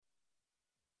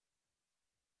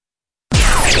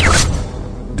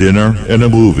Dinner and a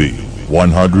movie,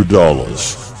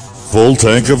 $100. Full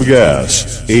tank of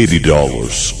gas, $80.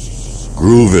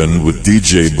 Groovin' with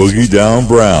DJ Boogie Down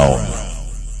Brown.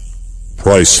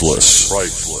 Priceless.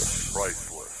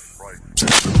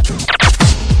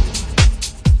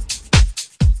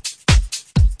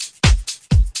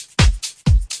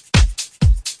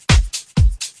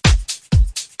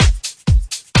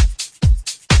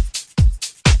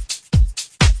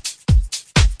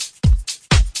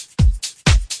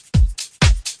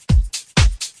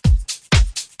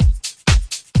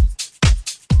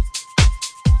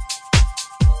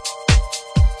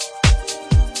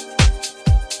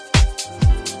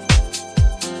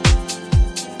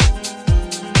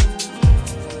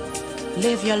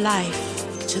 Live your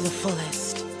life to the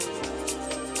fullest.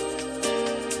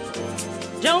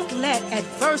 Don't let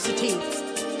adversity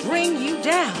bring you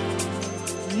down.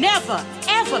 Never,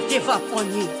 ever give up on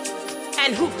you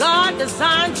and who God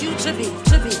designed you to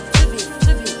be.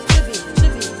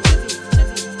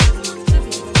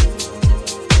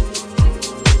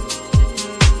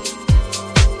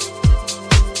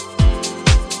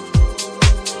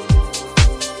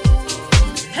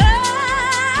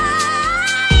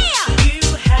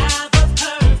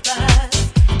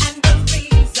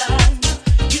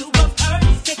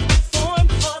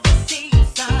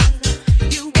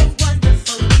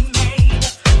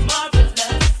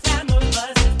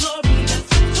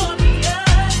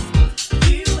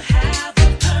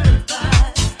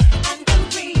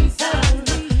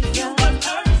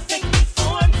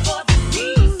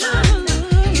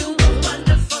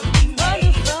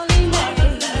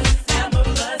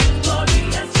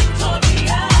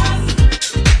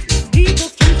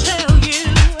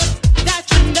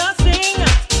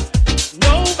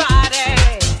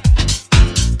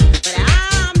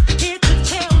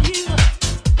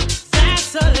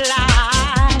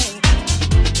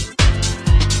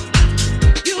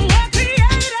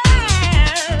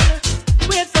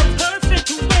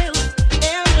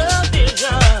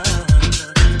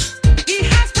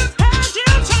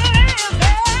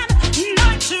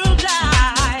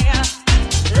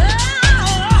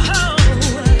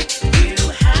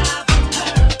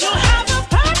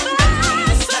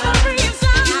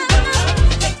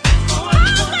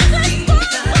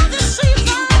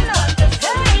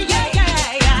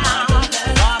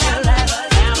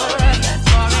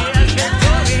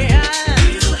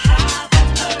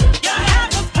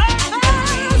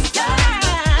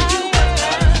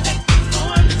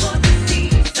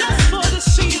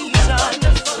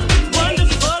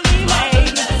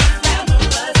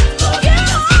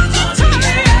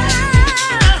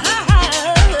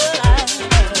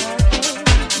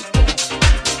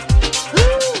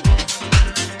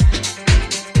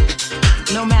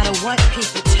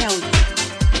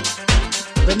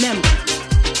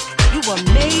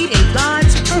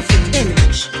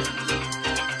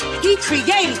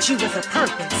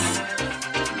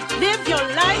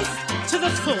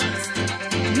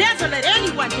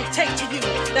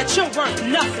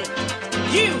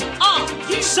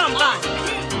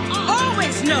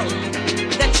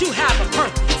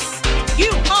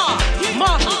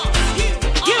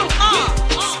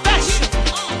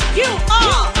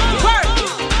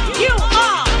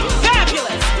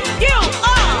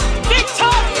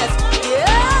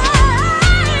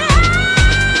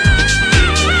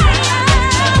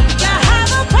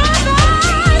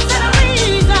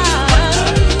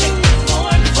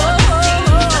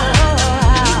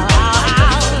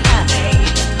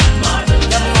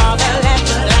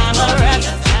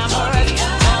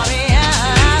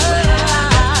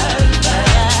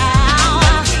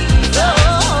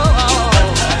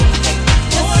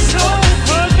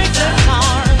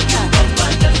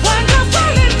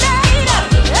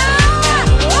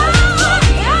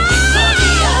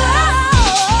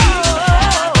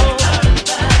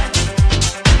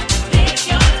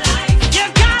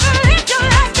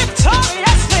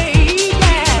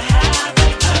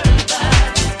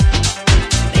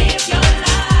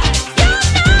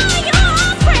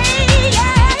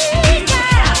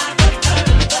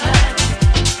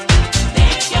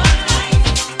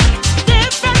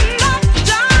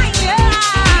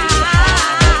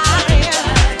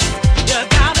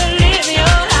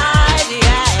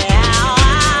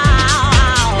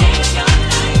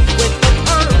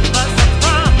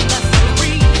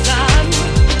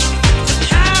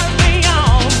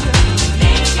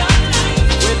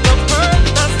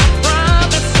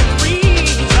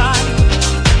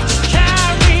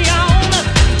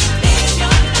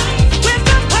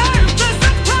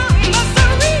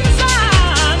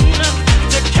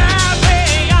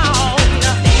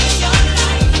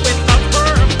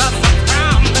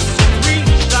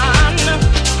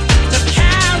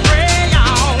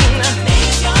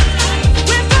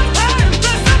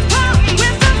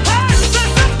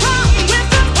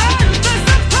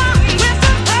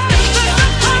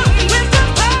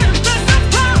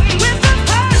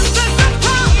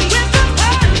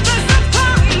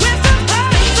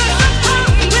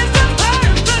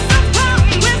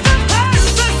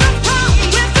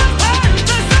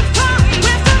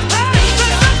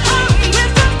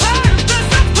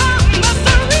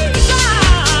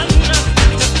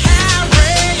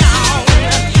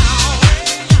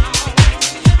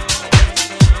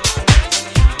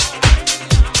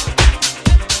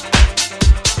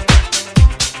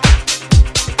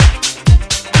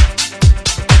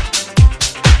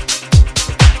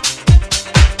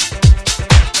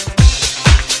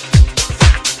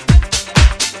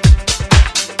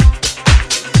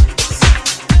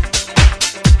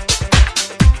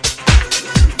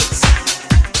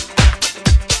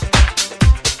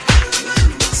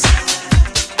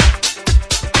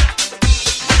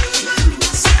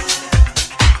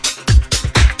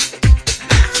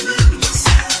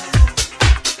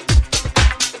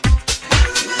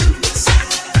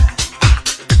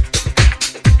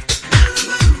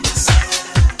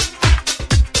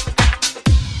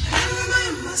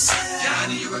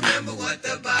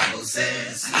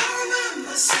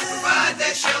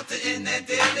 that shelter and that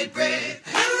daily bread.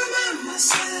 I remind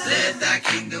myself. Let thy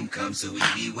kingdom come so we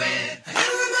be wed. I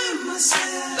remind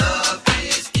myself. Love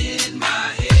is in my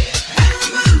head. I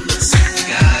remind myself. You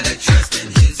gotta trust in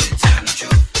his eternal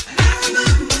truth. I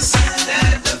remind myself.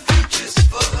 That the future's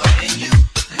for her and you.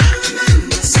 I remind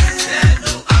myself. That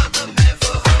no other man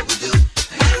for her would do.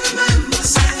 I remind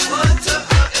myself. One to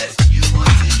her as you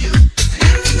want to you. I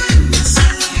remind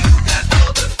myself. You got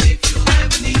all the faith you'll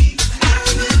ever need. I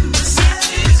remind myself.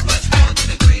 It's much more than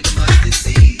a grain of mustard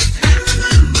seed. I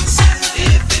remind myself.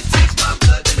 If it takes my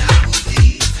blood, then I will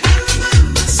bleed. I remind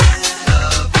myself.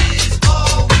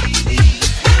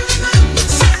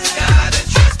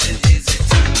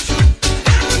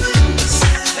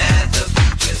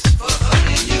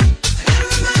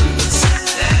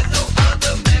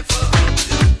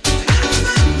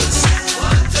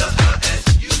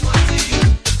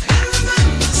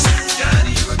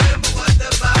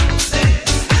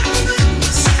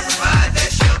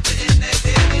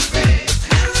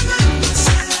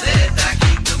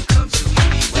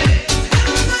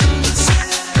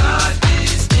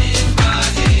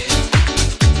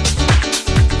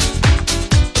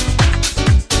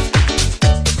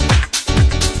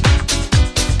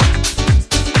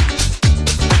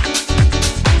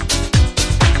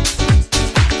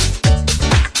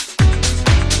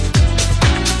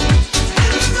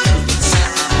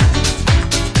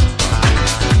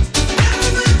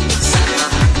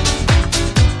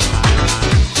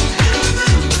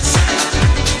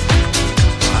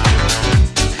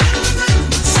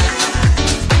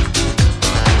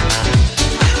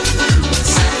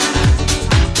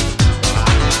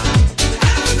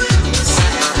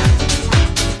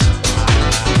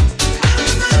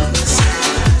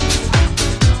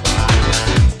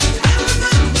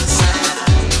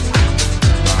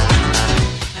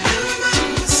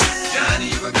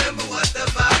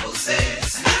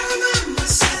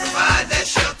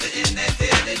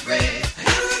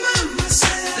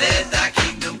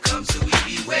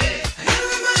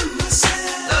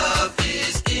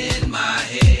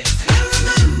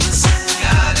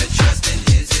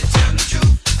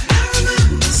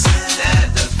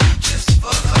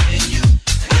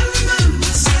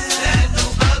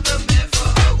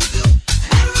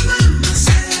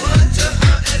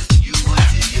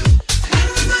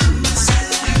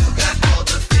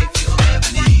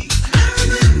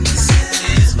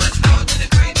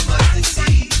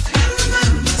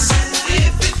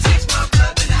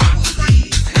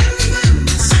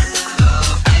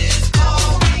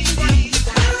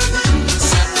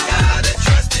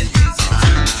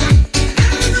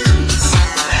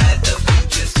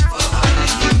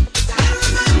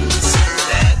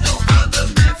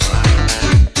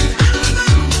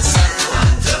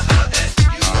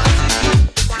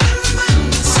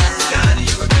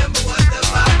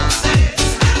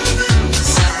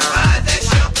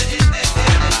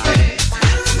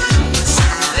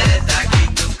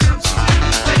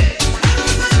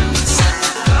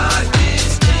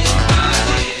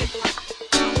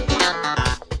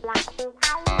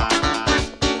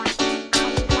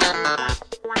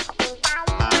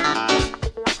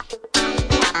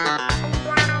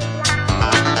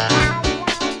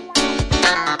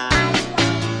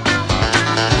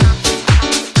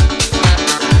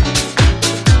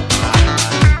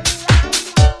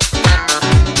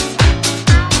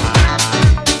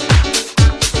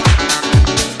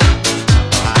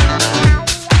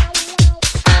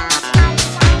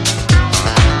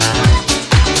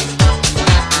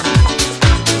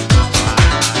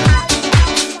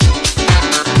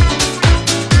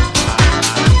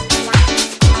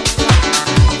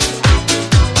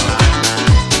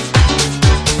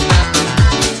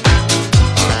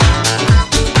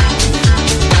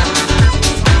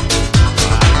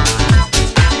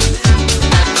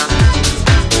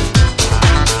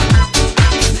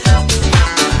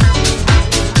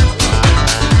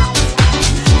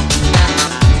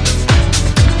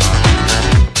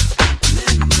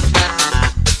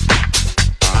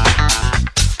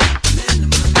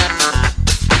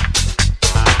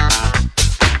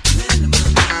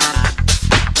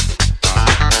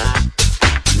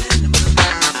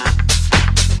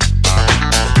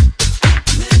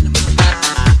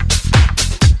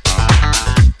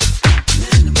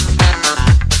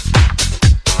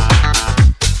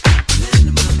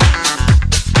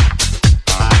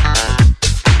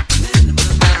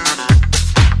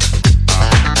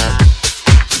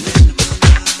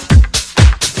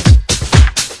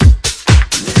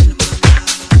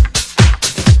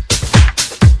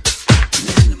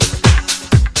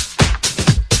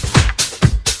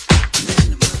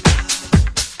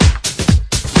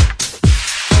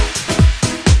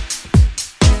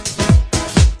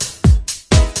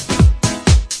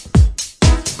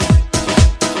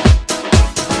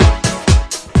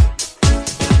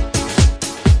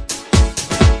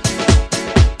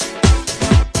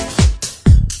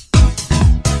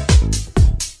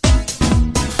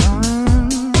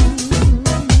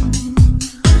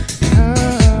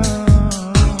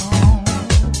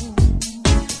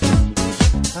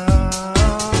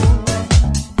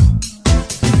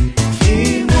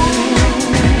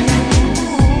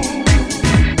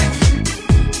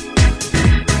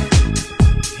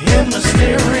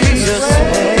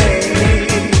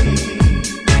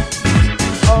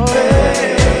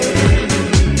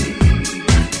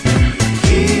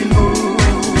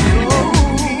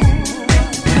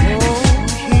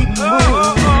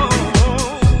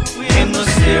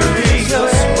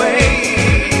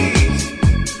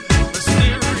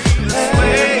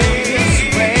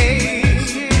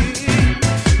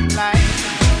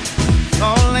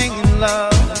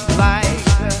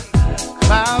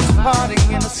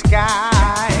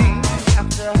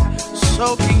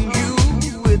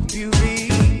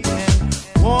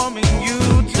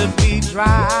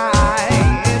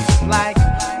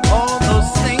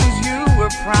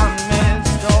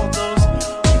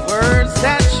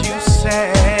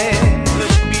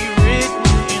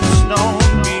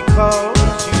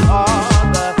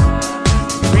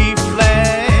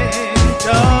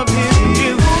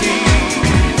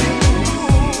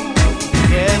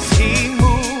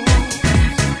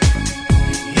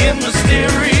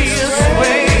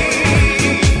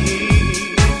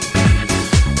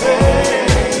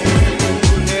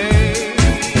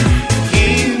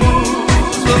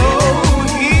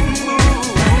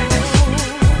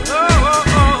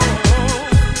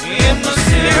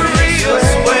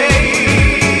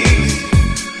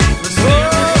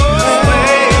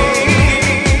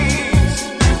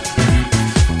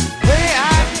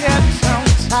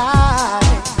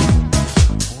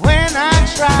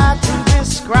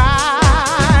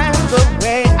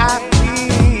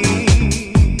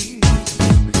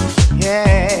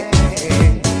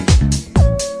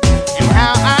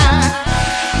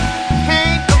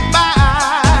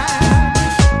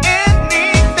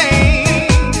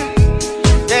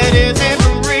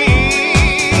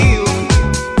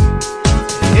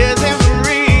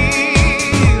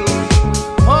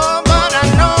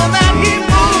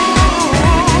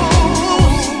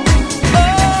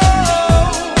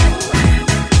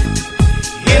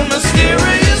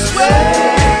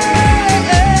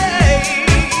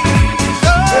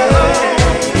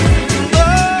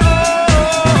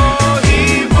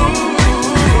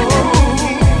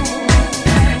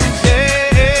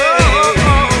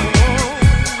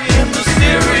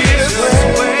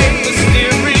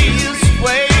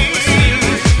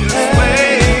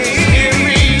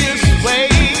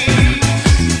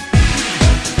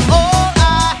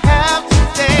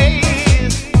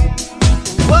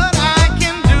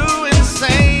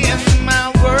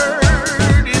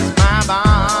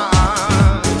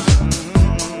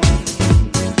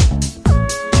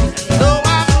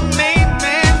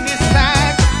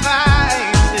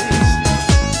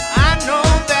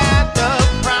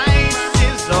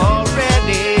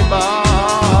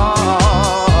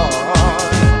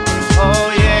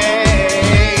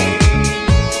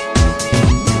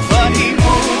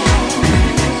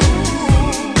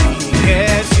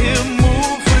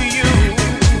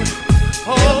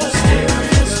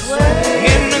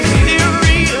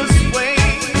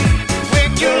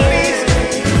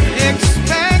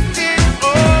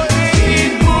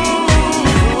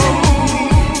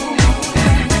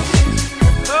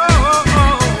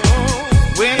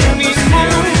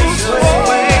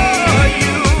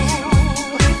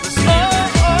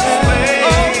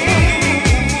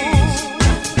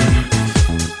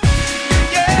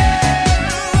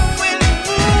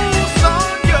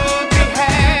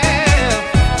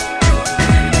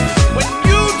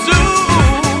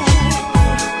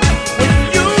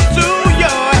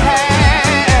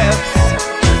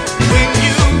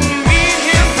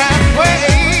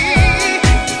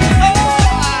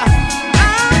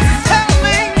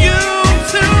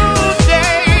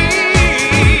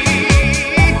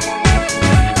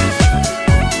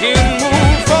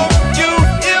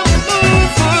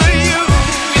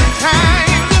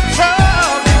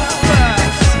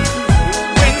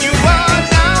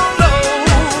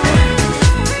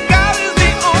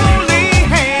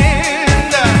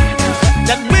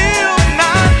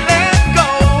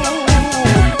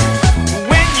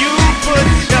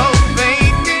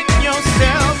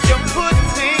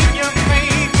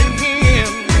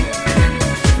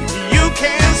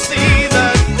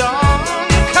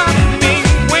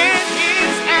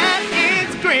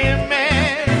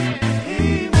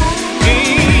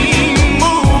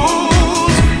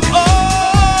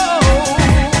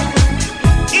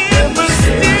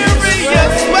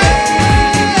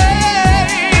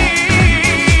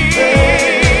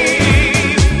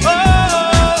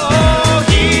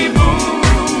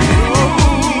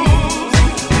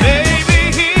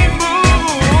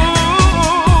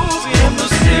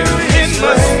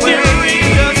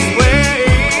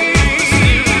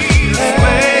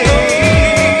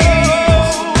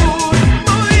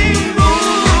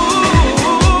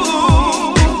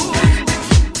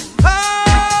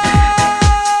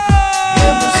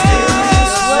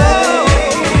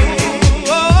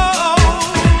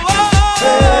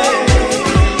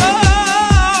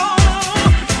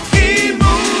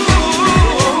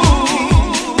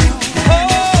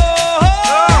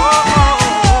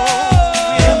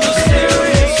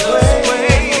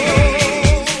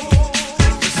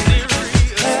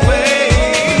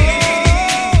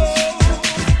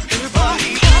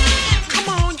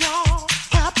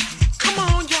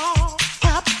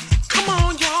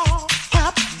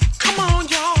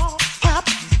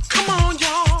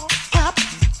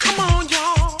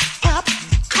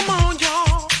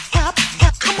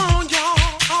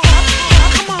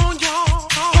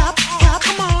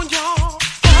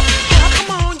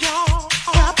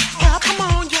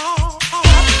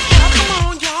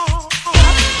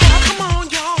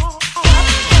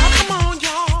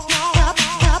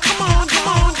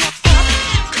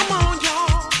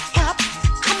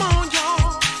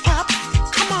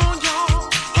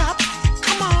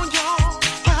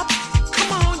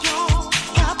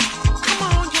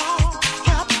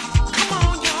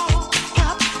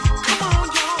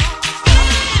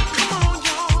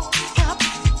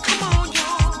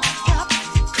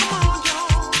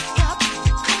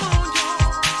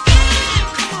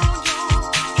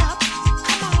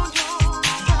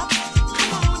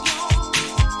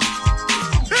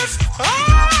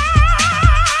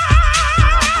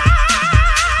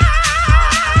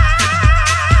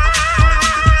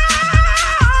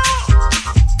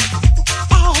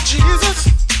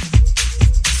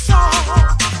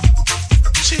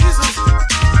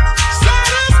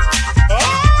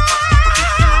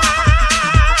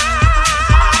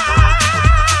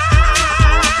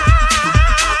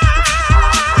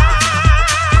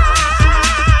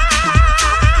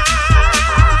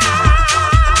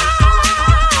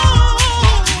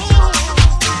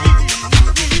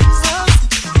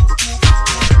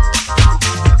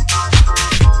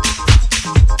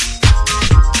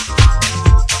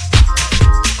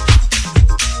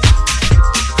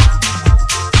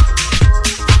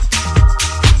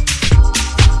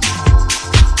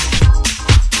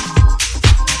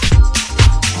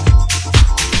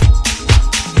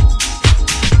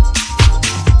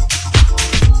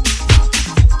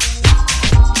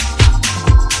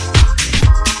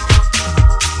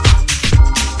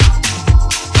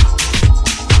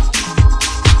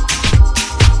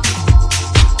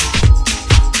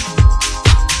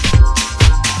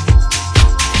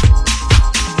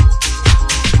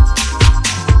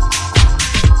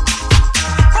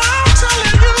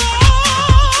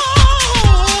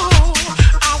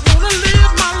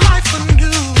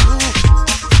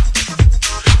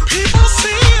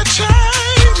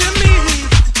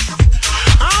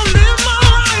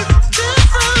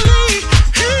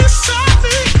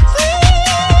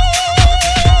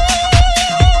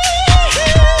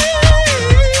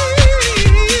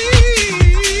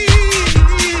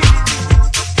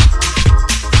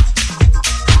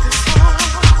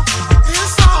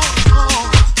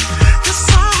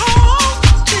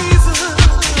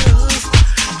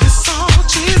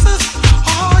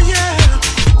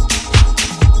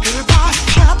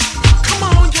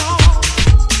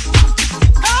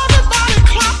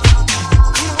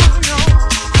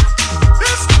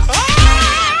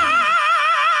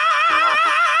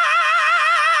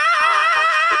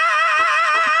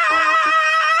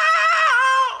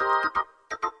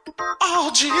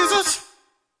 Jesus,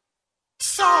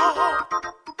 saw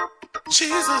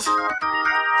Jesus,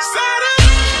 said it.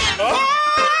 Oh,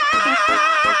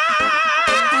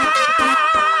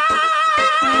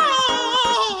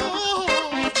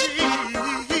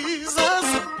 Jesus.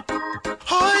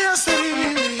 Oh, yes, it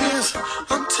is.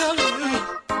 I'm telling you.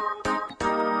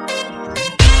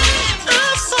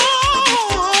 It's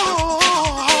all,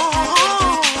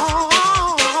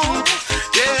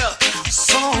 yeah,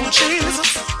 so Jesus.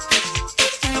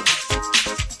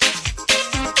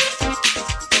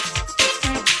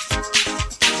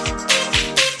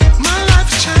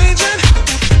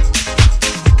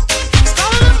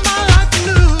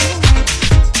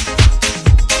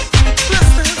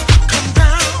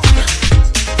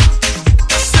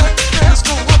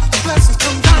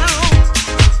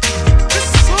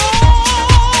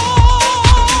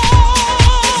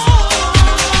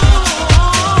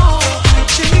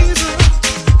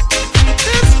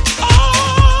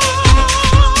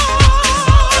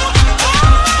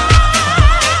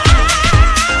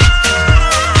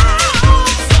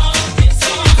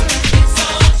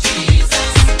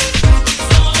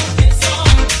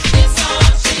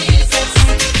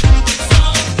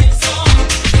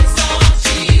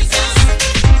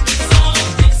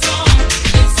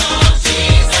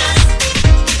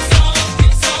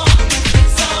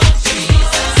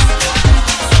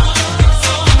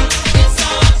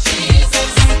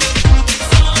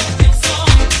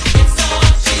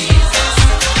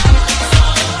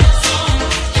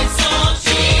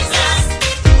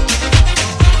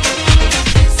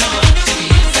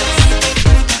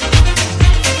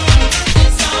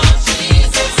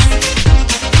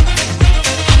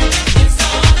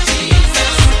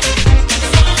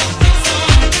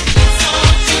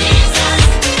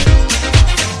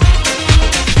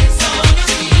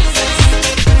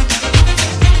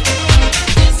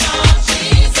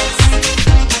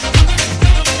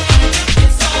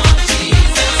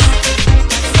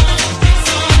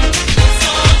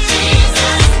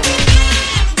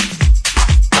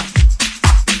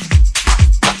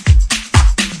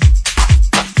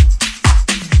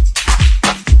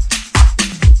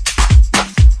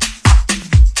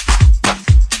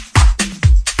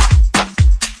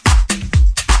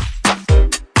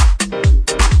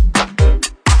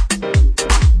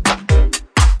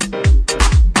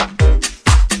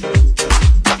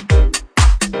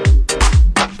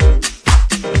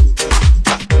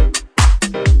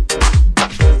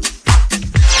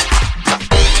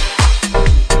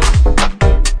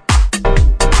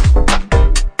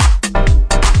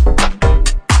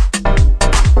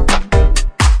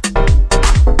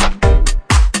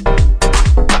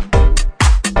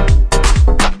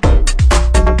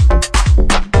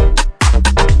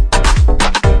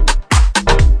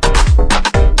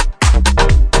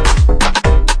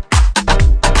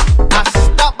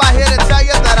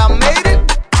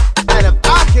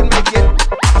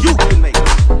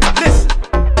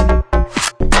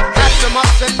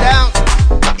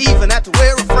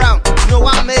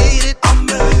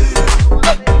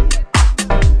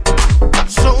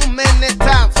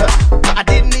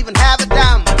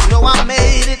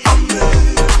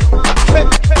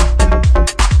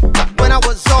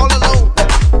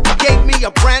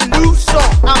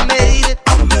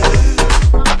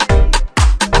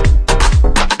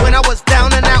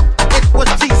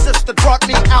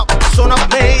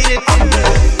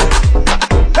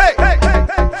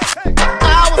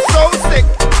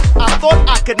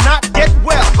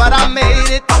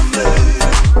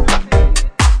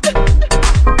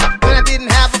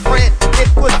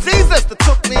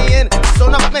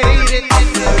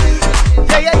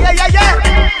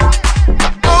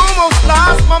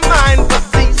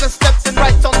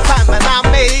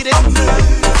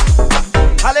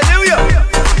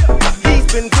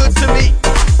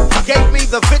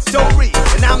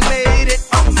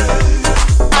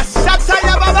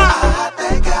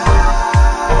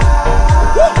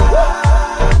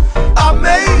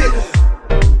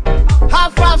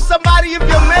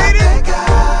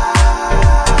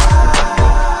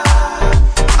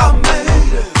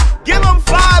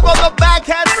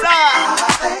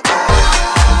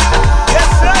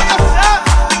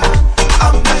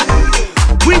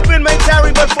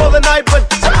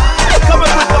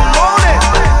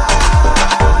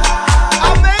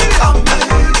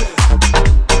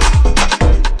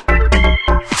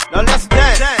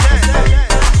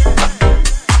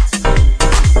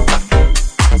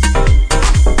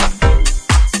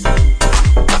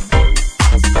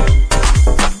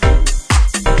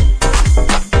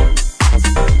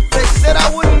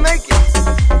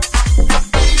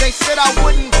 I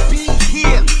wouldn't be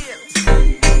here.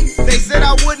 They said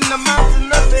I wouldn't amount to nothing.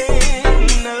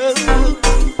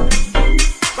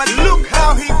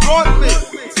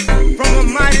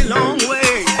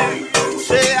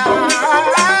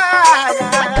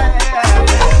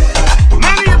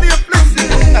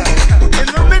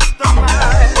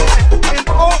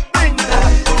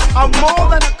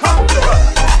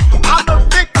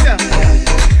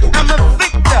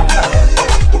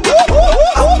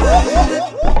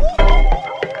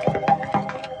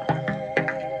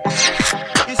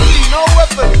 You see, no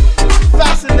weapon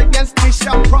fastened against me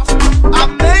shall prosper. I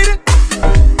made it.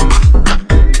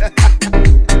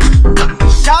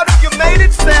 Shout if you made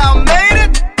it, say I made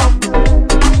it.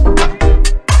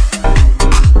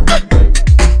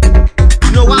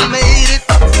 No, I made it.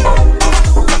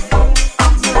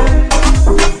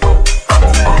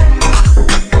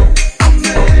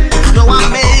 No, I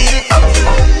made it.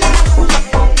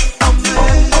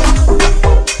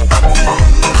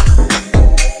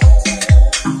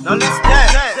 Now let's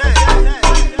dance.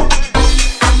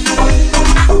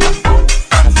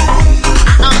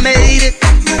 I made it.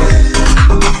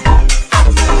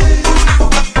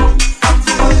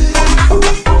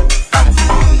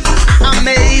 I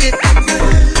made it.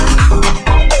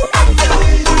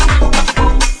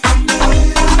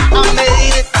 I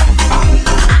made it.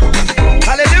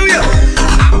 Hallelujah.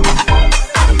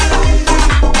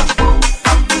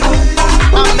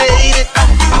 I made it.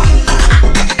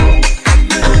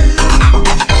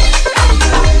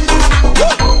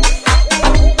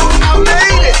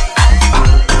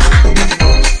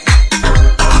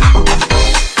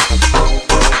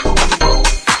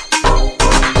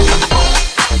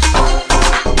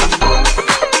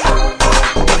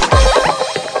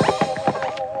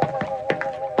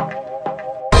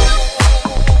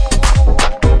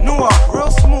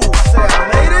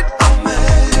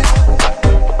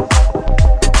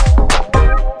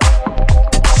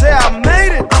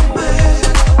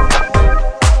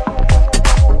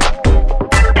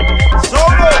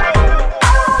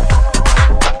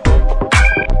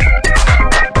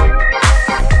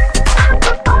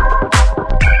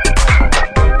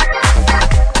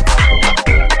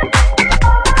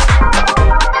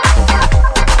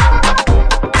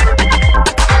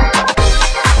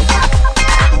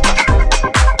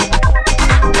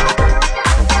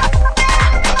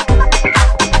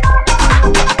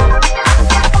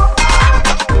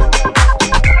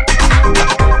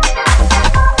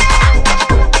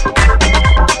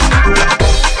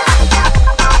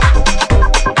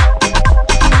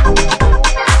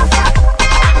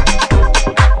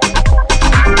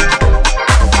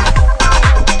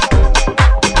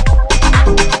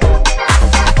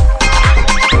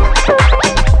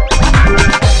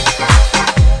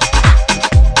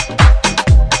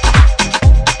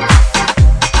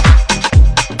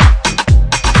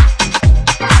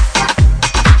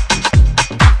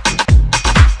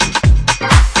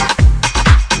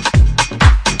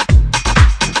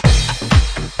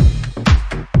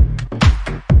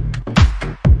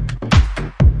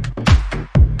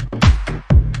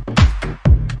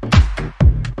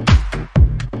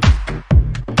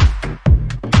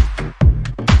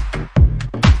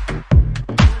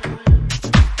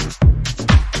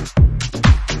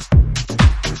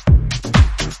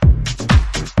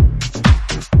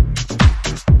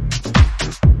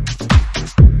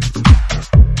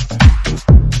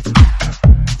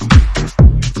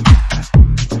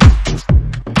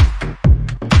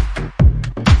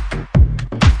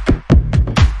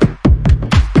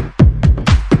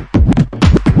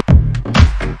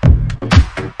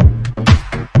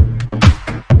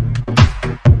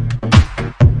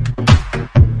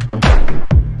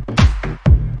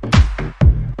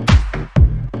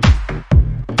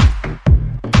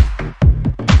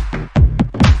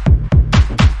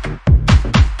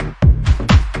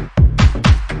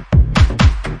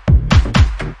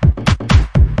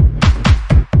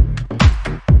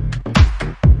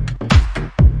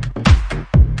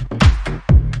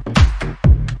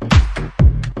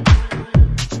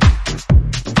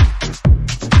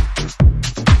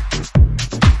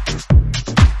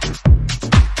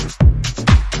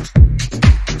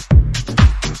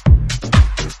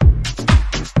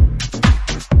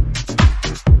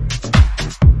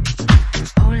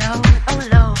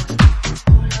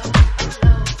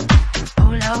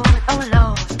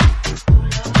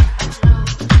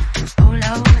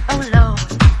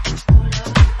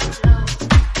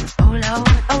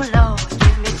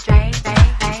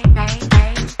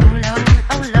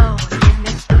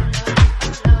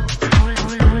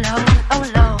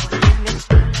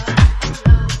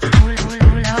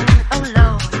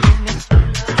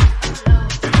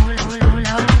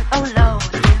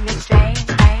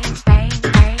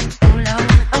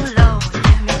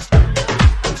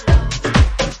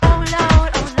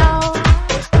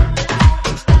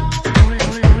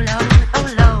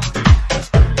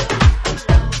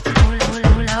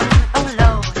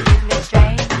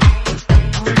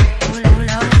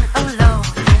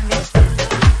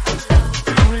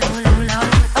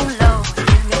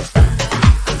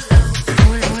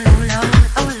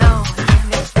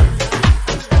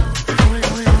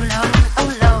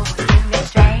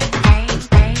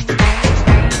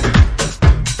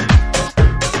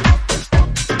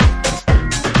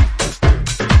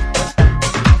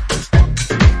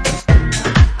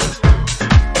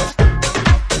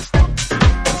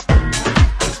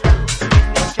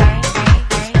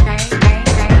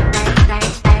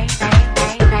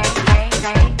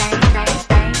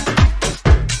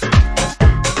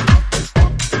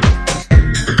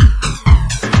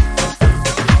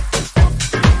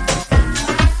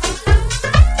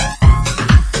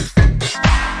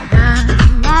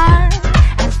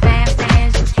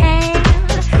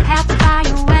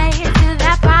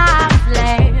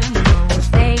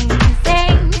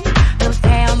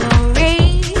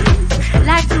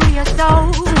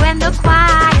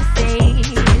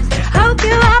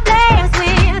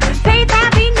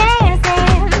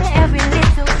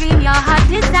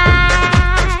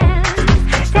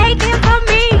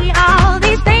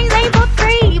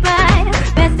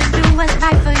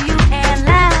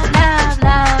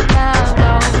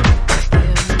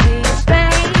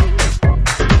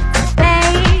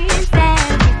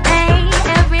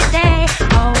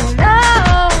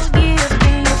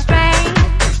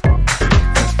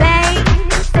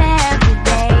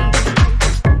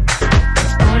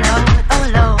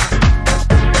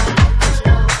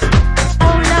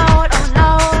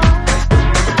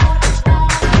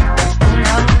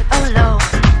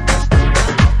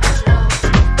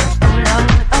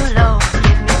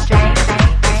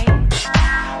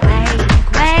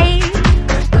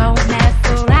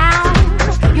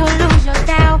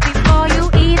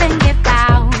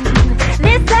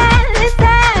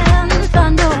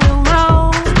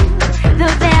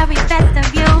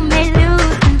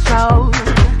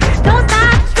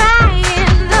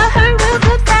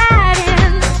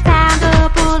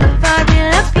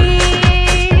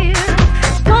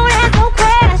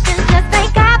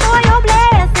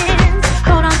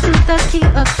 key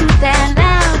of truth and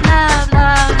love, love,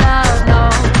 love, love,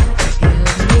 love.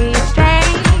 Give me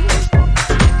strength to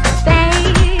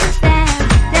face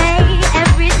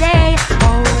every day.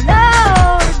 Oh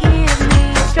Lord, give me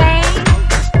strength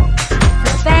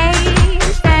to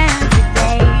face every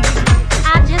day.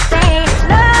 I just say,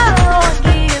 Lord,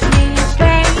 give me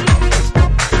strength to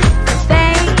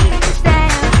face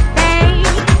every day.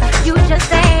 You just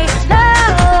say,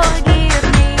 Lord, give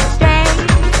me strength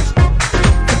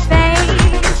to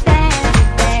face every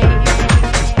day.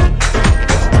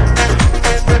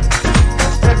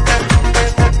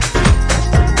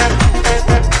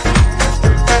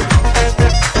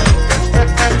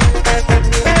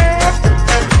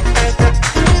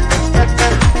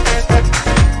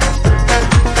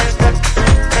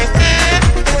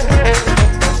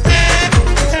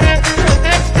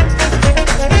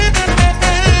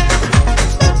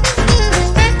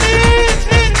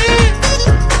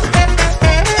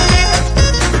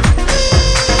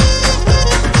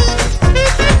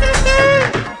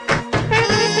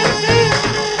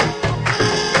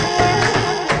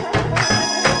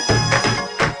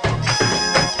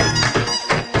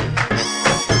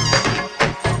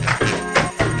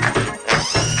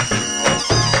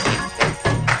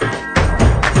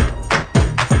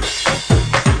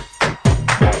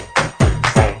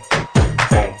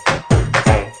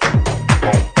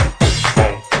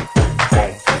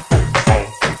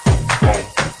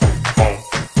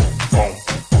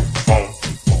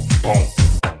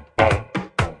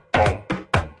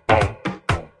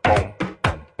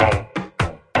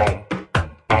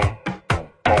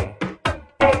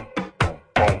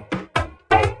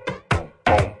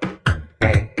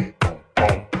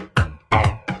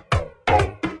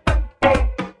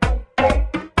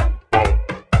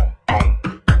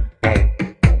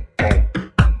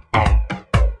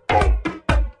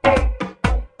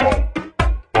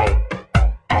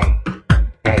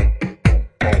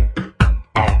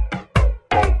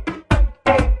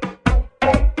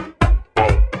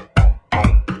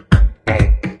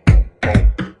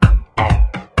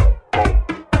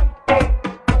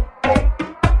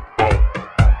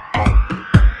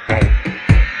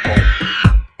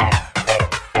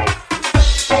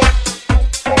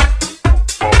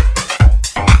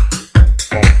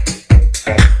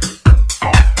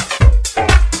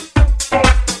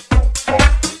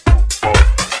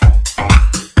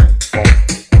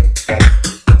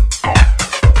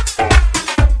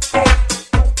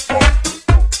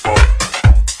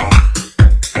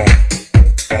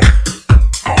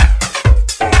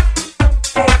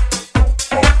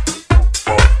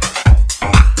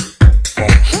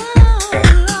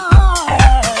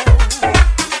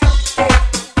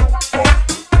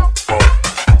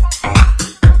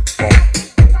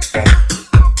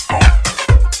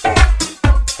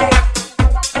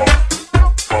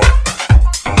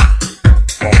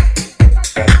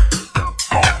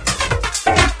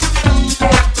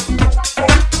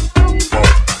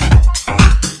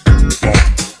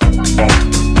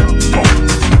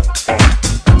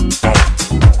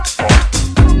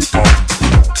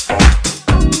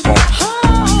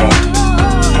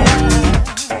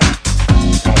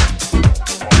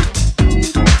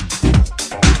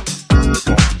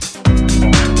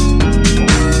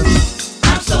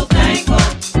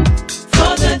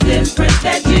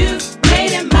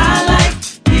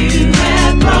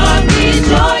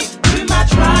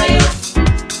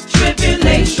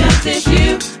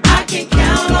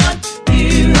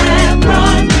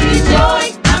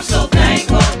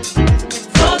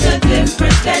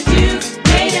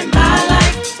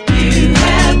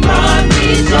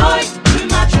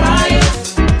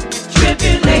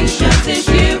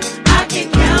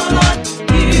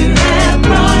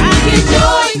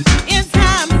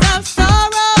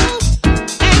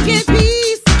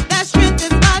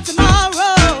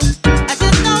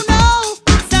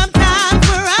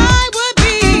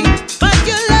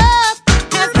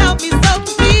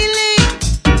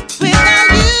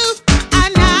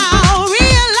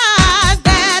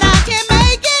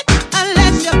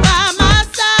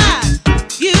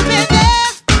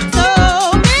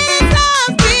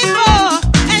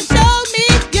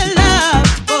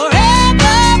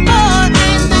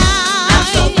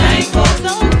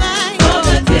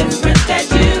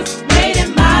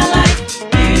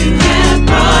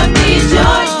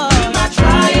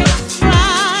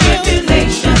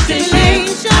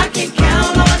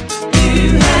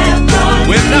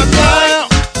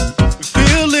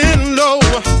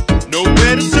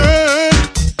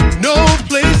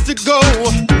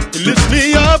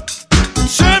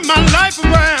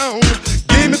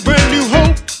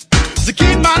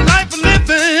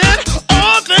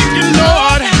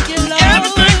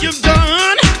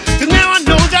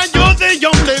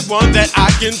 I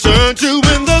can turn to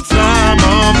in the time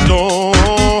of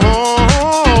storm.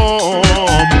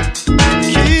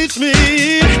 Keeps me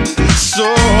so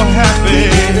happy.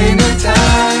 Living in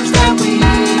times that we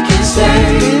can say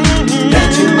that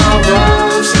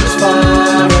tomorrow seems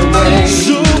far away.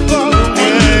 So far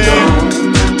away. And we don't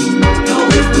know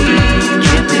if we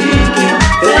can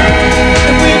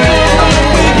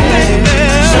make it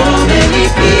there. So many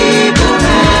people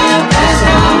have passed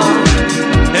on,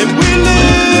 And we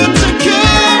live to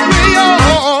carry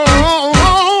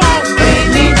on. bring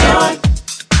me joy,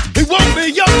 He woke me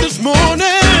up this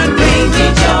morning. bring me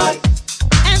joy,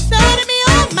 And started me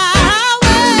on my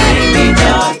bring way. me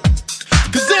joy.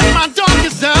 'Cause in my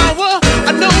darkest hour,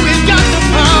 I know He got the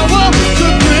power to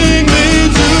bring me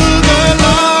to the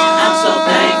light. I'm so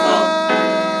thankful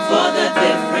for the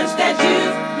difference that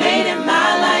you've made in my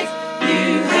life.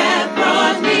 You have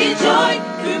brought me joy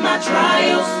through my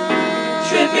trials,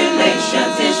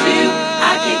 tribulations. It's you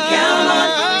I can count on.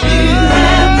 You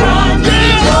have brought me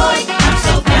joy. I'm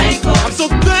so thankful I'm so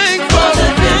thankful for the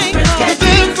difference that the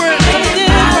you've difference made in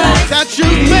my life. that you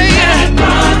made You have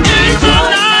brought me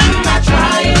joy through my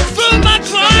trials, through my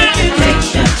trials,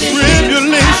 tribulations. It's you I can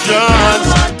tribulations. count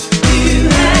on. You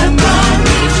have brought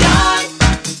me joy,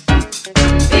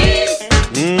 peace,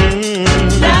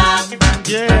 love,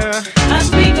 Yeah,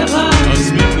 unspeakable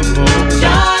unspeakable.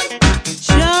 joy,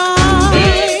 Joy,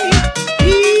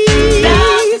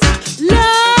 peace,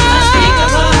 love,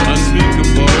 Unspeakable.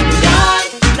 joy,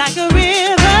 like a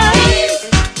river, peace,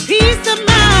 peace of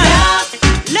mind,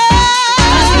 love,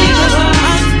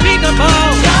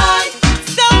 unspeakable, joy,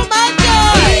 so much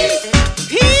joy,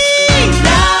 peace,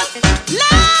 love,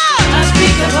 love,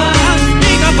 unspeakable.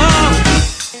 unspeakable.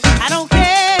 I don't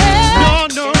care No,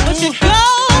 what you're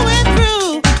going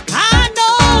through. I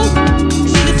know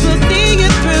Jesus will see you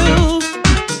through.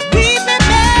 Weeping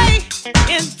may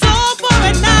endure for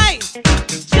a night.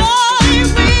 Joy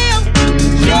will,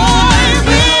 joy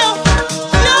will,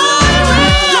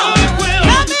 joy will.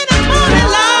 Come in the morning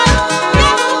light.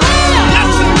 Yes, it will.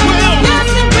 Yes, it will. Yes,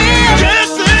 it will.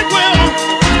 Yes, it will.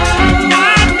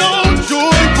 I know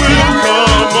joy will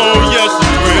come. Oh, yes,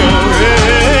 it will.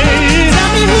 Hey. Tell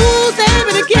me who's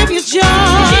able to give you joy.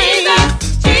 Jesus,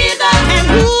 Jesus, And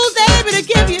who's able to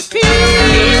give you peace.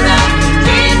 Jesus,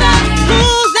 Jesus,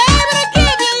 Who's able to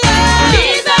give you love.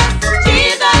 Jesus,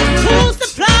 Jesus, Who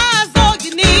supplies all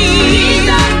you need.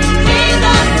 Jesus,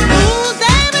 Jesus, Who's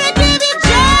able to give you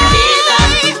joy.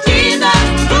 Jesus,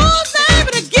 Who's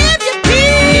able to give you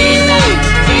peace.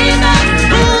 Jesus,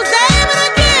 Who's able to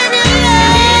give you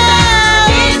love.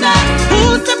 Who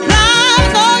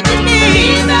supplies all you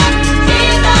need.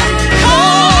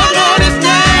 Call on His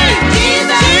name.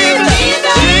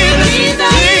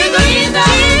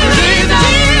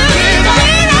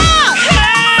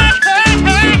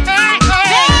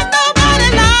 There's nobody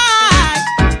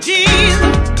like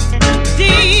Jesus,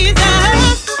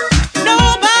 Jesus.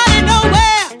 Nobody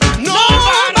nowhere,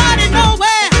 nobody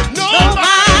nowhere,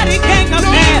 nobody can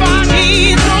compare to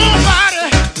Jesus.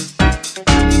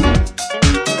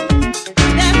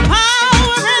 There's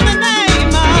power in the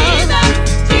name of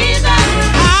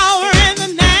power in the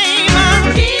name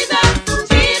of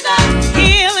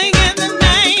healing in the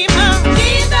name of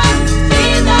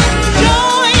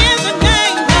joy in the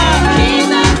name of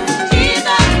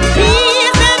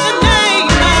peace in the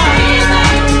name of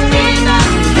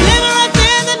deliverance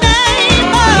in the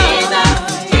name of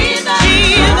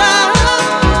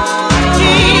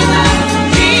Jesus,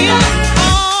 Jesus.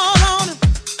 Call on Him,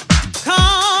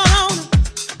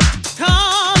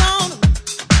 call on Him,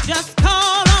 just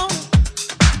call on Him,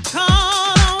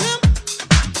 call on Him,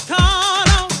 call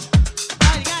on Him.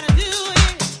 All you gotta do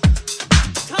is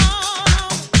call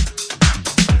on Him.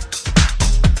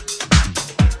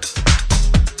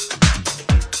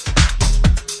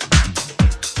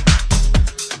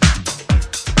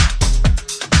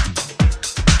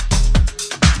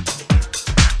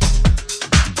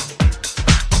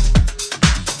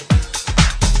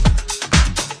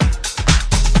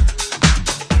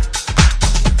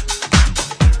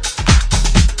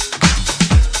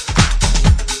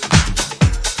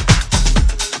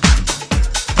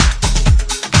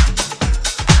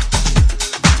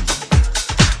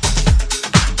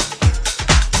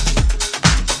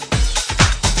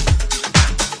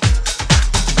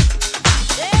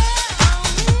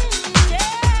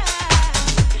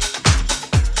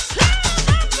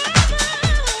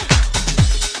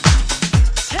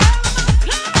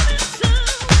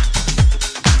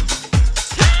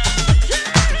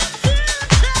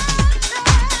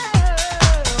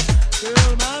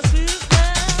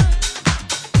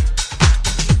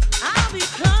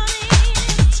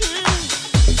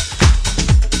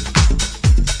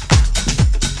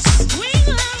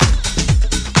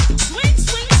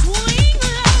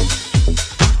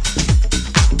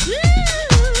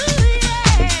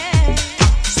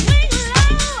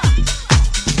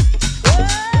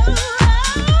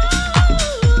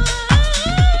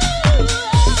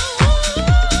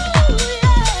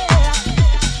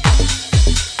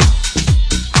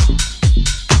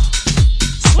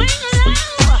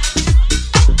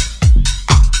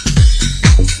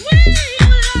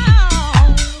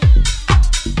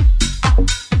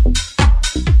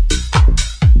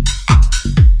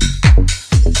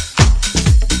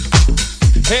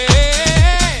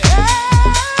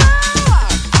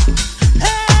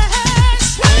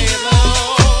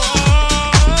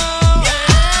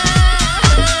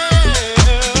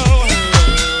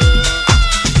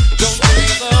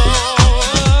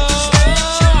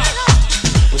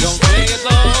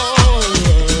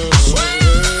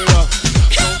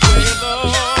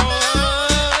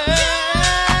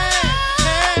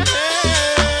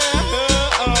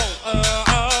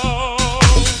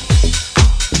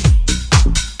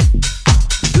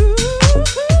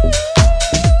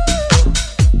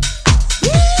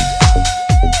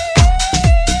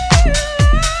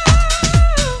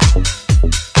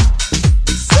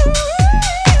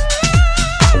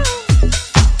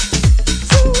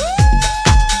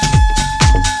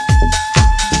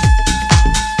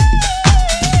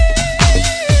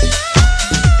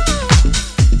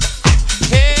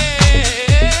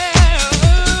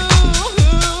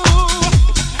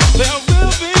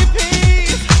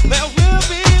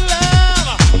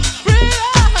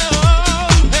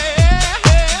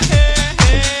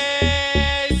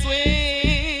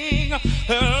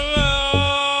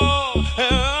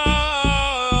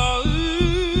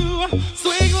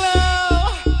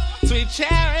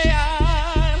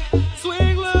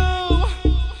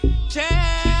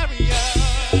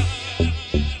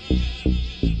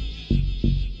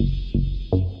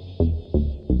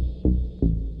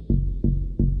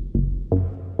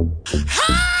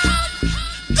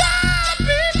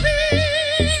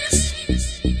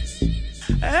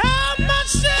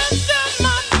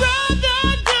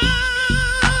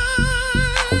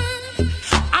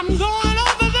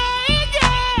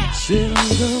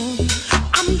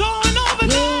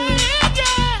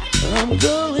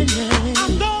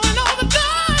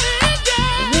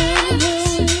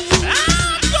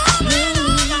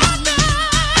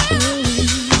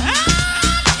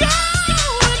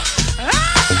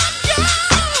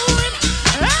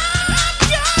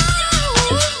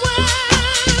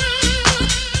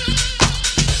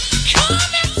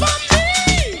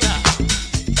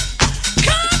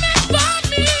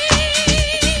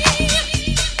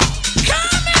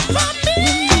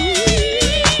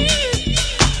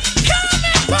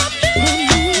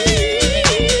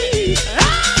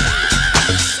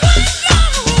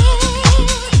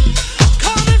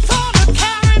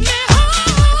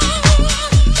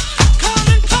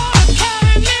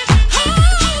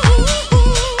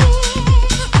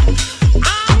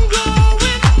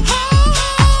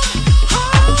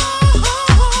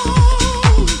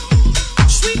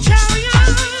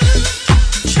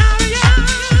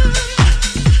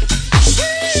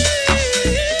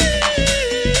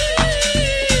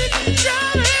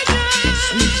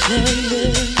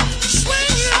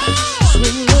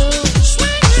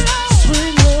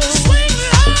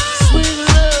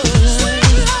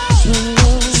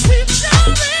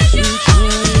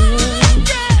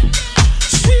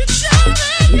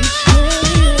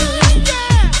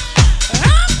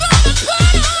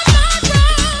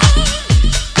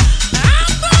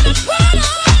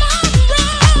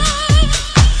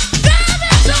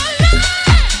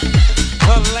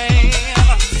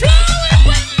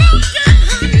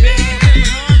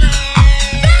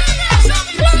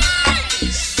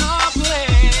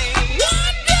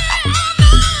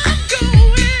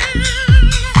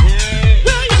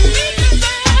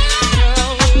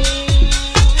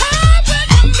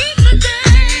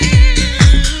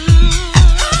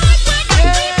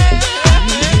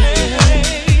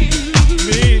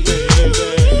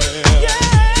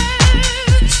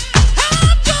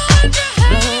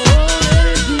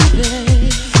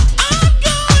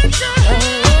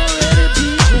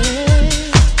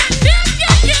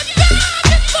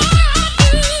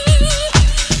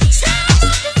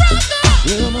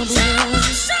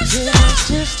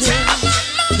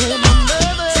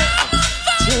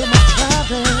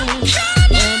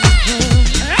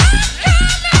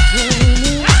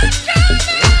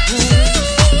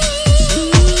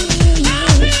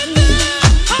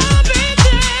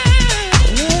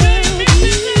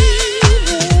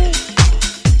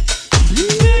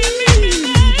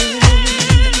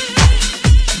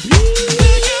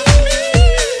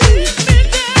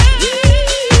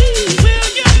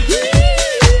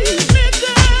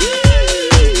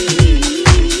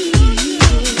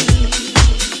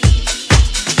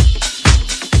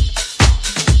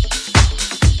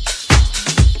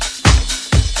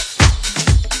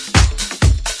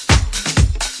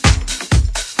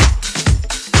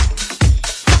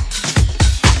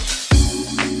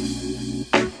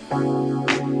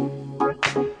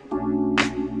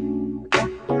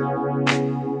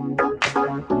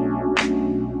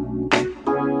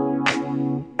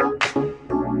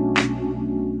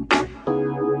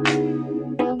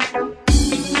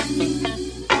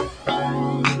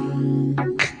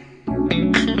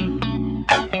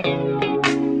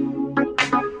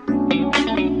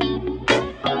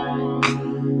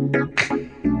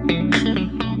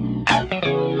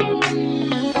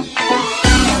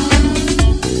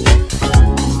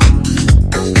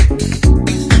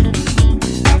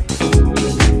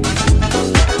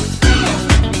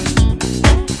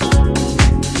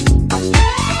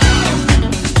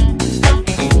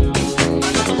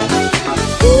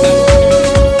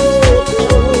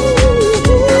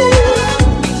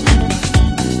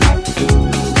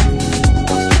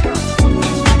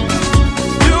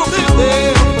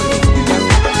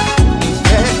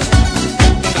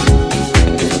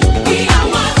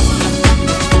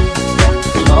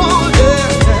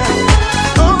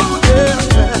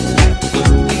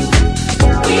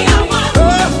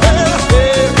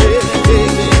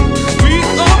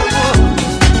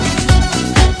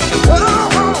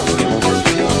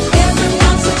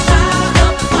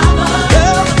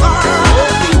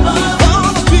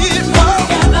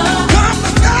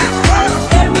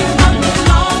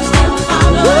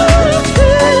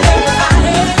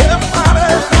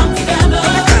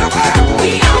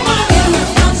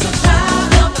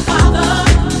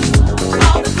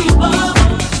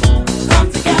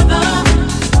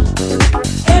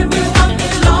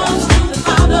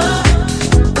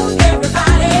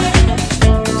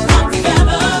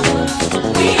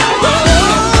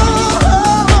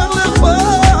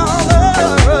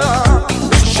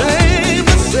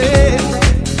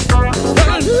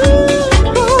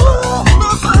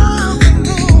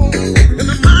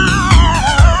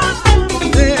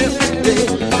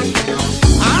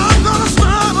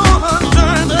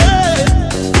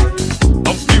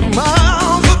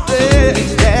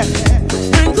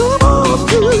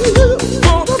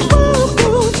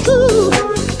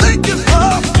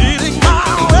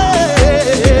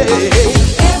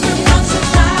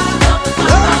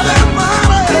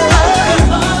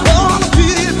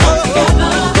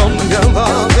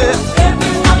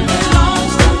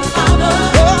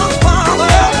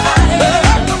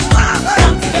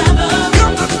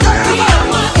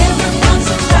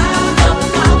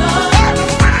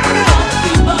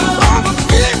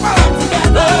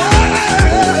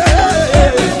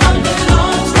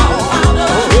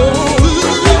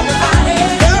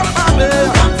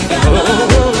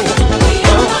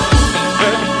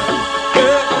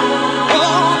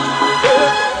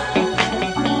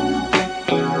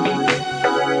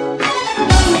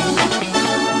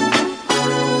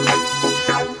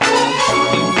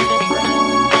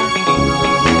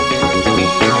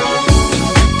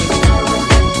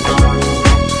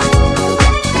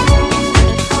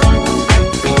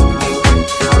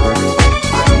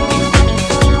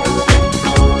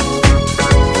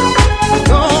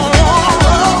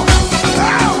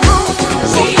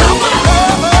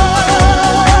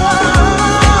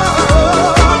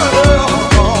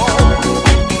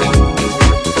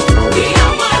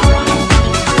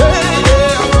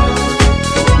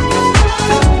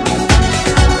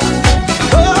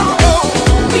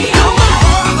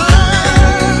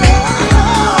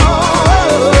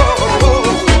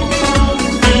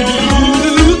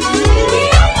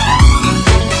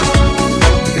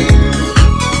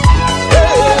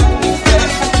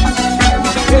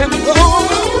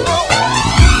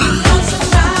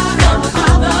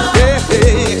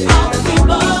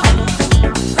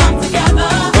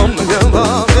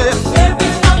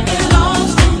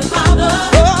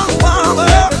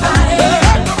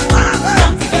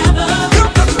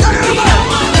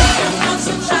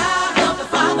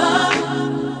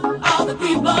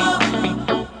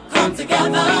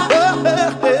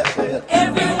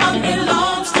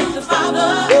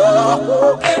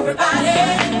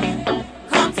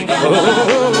 Oh,